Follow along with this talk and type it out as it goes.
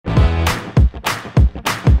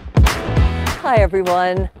Hi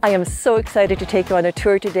everyone. I am so excited to take you on a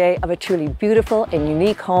tour today of a truly beautiful and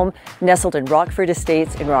unique home nestled in Rockford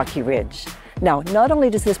Estates in Rocky Ridge. Now, not only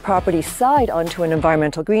does this property side onto an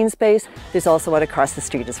environmental green space, there's also one across the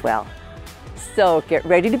street as well. So get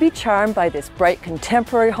ready to be charmed by this bright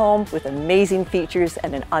contemporary home with amazing features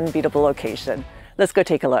and an unbeatable location. Let's go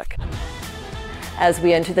take a look. As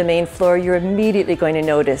we enter the main floor, you're immediately going to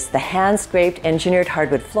notice the hand-scraped engineered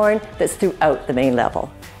hardwood flooring that's throughout the main level.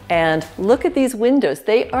 And look at these windows,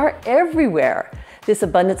 they are everywhere. This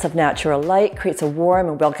abundance of natural light creates a warm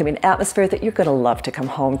and welcoming atmosphere that you're going to love to come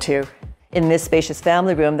home to. In this spacious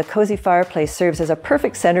family room, the cozy fireplace serves as a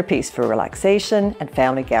perfect centerpiece for relaxation and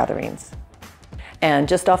family gatherings. And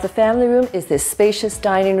just off the family room is this spacious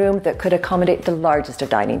dining room that could accommodate the largest of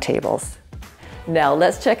dining tables. Now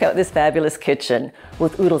let's check out this fabulous kitchen.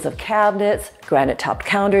 With oodles of cabinets, granite-topped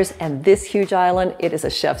counters, and this huge island, it is a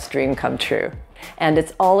chef's dream come true. And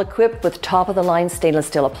it's all equipped with top-of-the-line stainless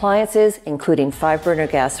steel appliances, including 5-burner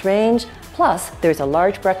gas range, plus there's a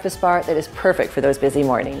large breakfast bar that is perfect for those busy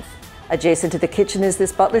mornings. Adjacent to the kitchen is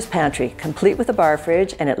this butler's pantry, complete with a bar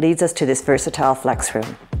fridge, and it leads us to this versatile flex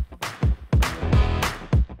room.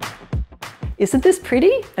 Isn't this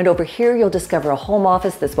pretty? And over here you'll discover a home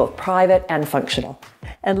office that's both private and functional.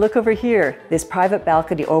 And look over here, this private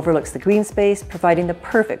balcony overlooks the green space, providing the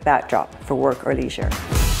perfect backdrop for work or leisure.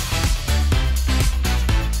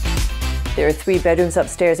 There are 3 bedrooms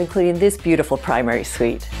upstairs, including this beautiful primary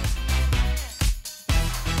suite.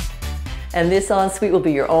 And this ensuite will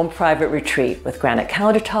be your own private retreat with granite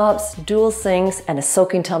countertops, dual sinks, and a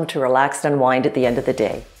soaking tub to relax and unwind at the end of the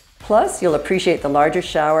day. Plus, you'll appreciate the larger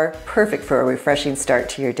shower, perfect for a refreshing start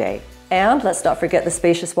to your day. And let's not forget the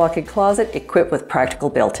spacious walk-in closet equipped with practical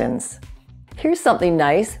built-ins. Here's something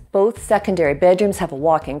nice. Both secondary bedrooms have a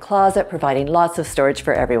walk-in closet, providing lots of storage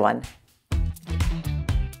for everyone.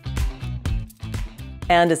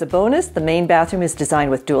 And as a bonus, the main bathroom is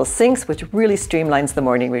designed with dual sinks, which really streamlines the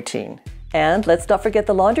morning routine. And let's not forget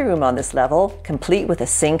the laundry room on this level, complete with a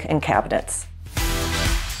sink and cabinets.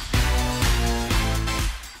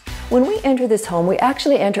 When we enter this home, we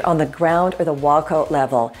actually enter on the ground or the walkout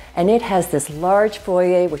level, and it has this large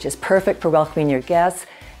foyer, which is perfect for welcoming your guests.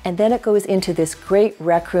 And then it goes into this great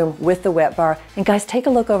rec room with the wet bar. And guys, take a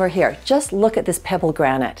look over here. Just look at this pebble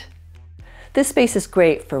granite. This space is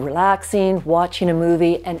great for relaxing, watching a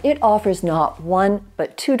movie, and it offers not 1,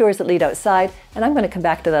 but 2 doors that lead outside, and I'm going to come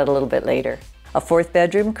back to that a little bit later. A 4th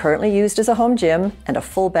bedroom currently used as a home gym, and a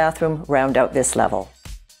full bathroom round out this level.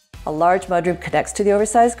 A large mudroom connects to the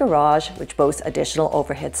oversized garage, which boasts additional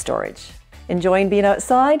overhead storage. Enjoying being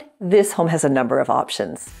outside? This home has a number of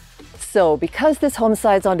options. So, because this home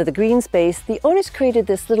sides onto the green space, the owners created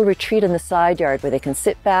this little retreat in the side yard where they can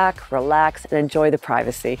sit back, relax, and enjoy the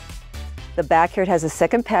privacy. The backyard has a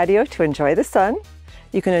second patio to enjoy the sun.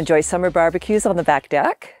 You can enjoy summer barbecues on the back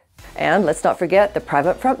deck. And let's not forget the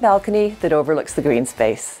private front balcony that overlooks the green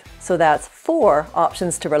space. So that's 4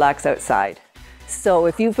 options to relax outside. So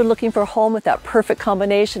if you've been looking for a home with that perfect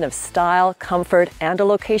combination of style, comfort, and a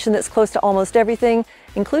location that's close to almost everything,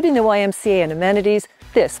 including the YMCA and amenities,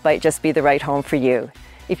 this might just be the right home for you.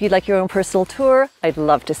 If you'd like your own personal tour, I'd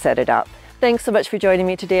love to set it up. Thanks so much for joining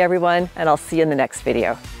me today, everyone, and I'll see you in the next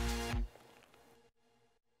video.